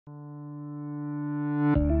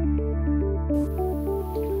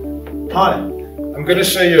Hi, I'm going to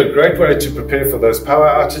show you a great way to prepare for those power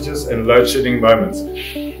outages and load shedding moments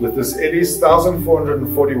with this Ellies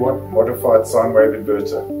 1440 watt modified sine wave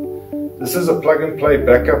inverter. This is a plug and play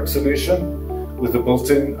backup solution with a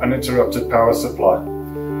built-in uninterrupted power supply.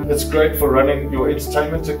 It's great for running your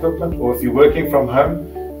entertainment equipment, or if you're working from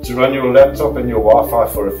home, to run your laptop and your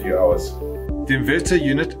Wi-Fi for a few hours. The inverter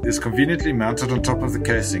unit is conveniently mounted on top of the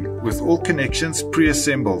casing with all connections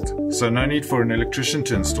pre-assembled, so no need for an electrician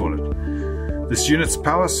to install it. This unit's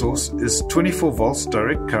power source is 24 volts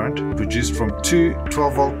direct current produced from two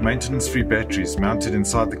 12-volt maintenance-free batteries mounted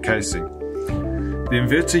inside the casing. The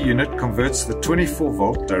inverter unit converts the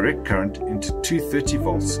 24-volt direct current into 230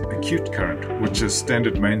 volts acute current, which is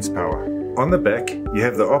standard mains power. On the back, you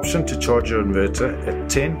have the option to charge your inverter at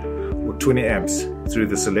 10 or 20 amps through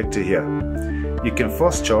the selector here. You can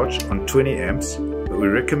fast charge on 20 amps, but we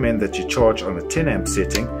recommend that you charge on the 10 amp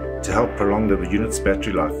setting to help prolong the unit's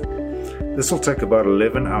battery life. This will take about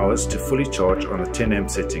 11 hours to fully charge on the 10 amp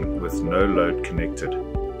setting with no load connected.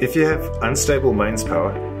 If you have unstable mains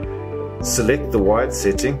power, select the wired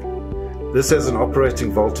setting. This has an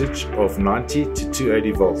operating voltage of 90 to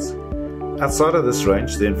 280 volts. Outside of this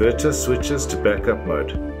range, the inverter switches to backup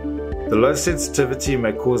mode. The low sensitivity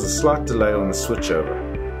may cause a slight delay on the switchover.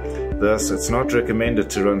 Thus, it's not recommended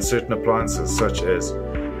to run certain appliances such as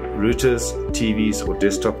routers, TVs, or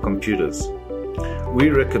desktop computers. We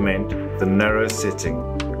recommend the narrow setting,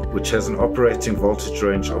 which has an operating voltage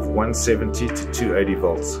range of 170 to 280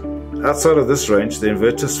 volts. Outside of this range, the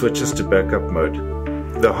inverter switches to backup mode.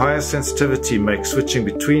 The higher sensitivity makes switching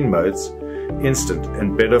between modes instant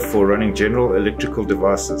and better for running general electrical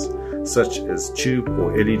devices such as tube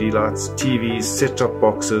or LED lights, TVs, set-top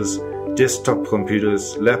boxes, desktop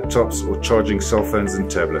computers, laptops, or charging cell phones and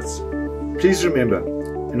tablets. Please remember,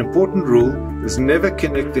 an important rule is never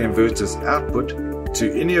connect the inverter's output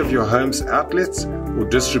to any of your home's outlets or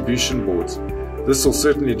distribution boards. This will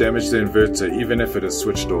certainly damage the inverter even if it is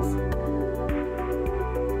switched off.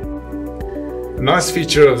 A nice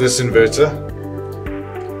feature of this inverter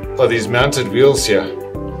are these mounted wheels here.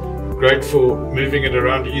 Great for moving it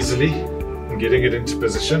around easily and getting it into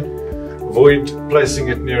position. Avoid placing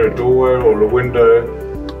it near a doorway or a window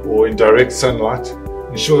or in direct sunlight.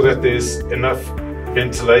 Ensure that there's enough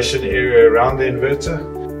ventilation area around the inverter.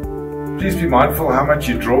 Please be mindful how much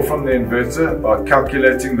you draw from the inverter by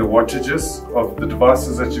calculating the wattages of the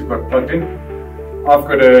devices that you've got plugged in. I've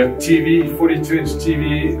got a TV, 42-inch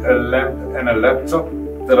TV, a lamp and a laptop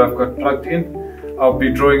that I've got plugged in. I'll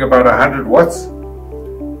be drawing about 100 watts.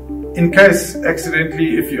 In case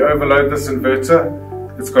accidentally, if you overload this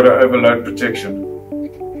inverter, it's got an overload protection.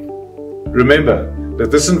 Remember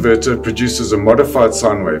that this inverter produces a modified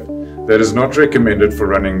sine wave that is not recommended for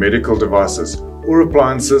running medical devices or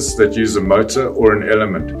appliances that use a motor or an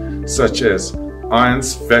element, such as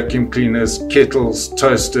irons, vacuum cleaners, kettles,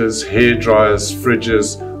 toasters, hair dryers,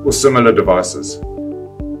 fridges, or similar devices.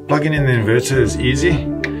 Plugging in the inverter is easy.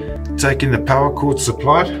 Take in the power cord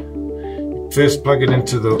supplied. First plug it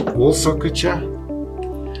into the wall socket here.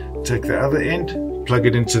 Take the other end, plug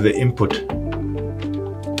it into the input.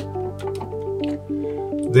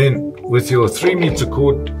 Then with your 3-meter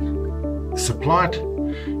cord supplied,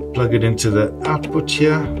 plug it into the output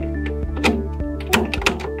here,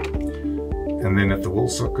 and then at the wall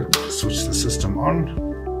socket switch the system on.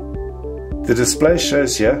 The display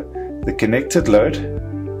shows here the connected load,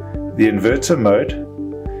 the inverter mode,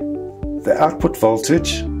 the output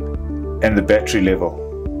voltage, and the battery level.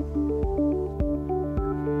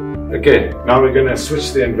 Okay, now we're going to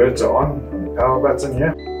switch the inverter on the power button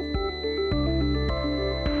here.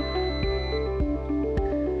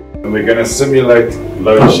 And we're going to simulate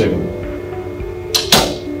load shedding.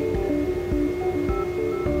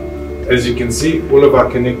 As you can see, all of our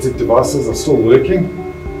connected devices are still working.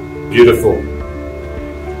 Beautiful.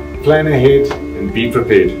 Plan ahead and be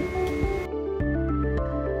prepared.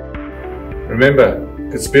 Remember,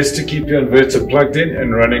 it's best to keep your inverter plugged in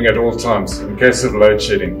and running at all times in case of load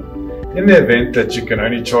shedding. In the event that you can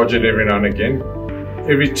only charge it every now and again,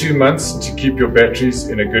 every 2 months to keep your batteries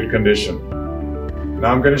in a good condition.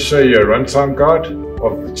 Now I'm going to show you a runtime guide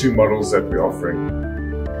of the two models that we're offering.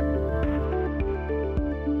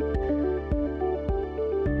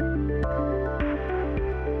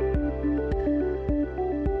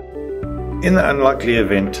 In the unlikely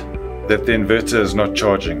event that the inverter is not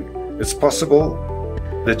charging, it's possible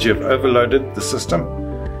that you have overloaded the system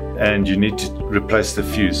and you need to replace the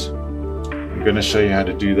fuse. I'm going to show you how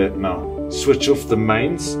to do that now. Switch off the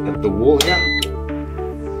mains at the wall here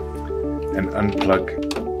and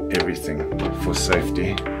unplug everything for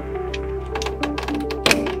safety.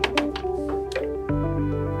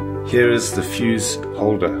 Here is the fuse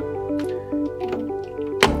holder.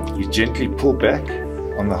 You gently pull back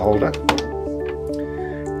on the holder.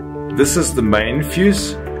 This is the main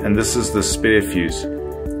fuse and this is the spare fuse.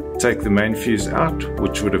 Take the main fuse out,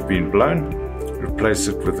 which would have been blown, replace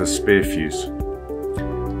it with a spare fuse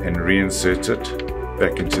and reinsert it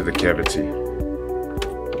back into the cavity.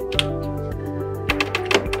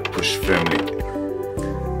 Push firmly.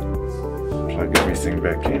 Plug everything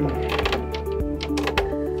back in.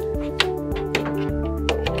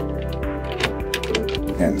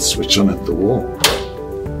 And switch on at the wall.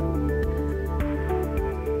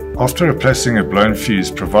 After replacing a blown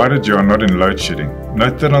fuse, provided you are not in load shedding,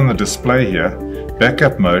 note that on the display here,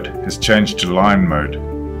 backup mode has changed to line mode,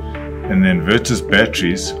 and the inverter's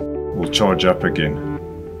batteries will charge up again.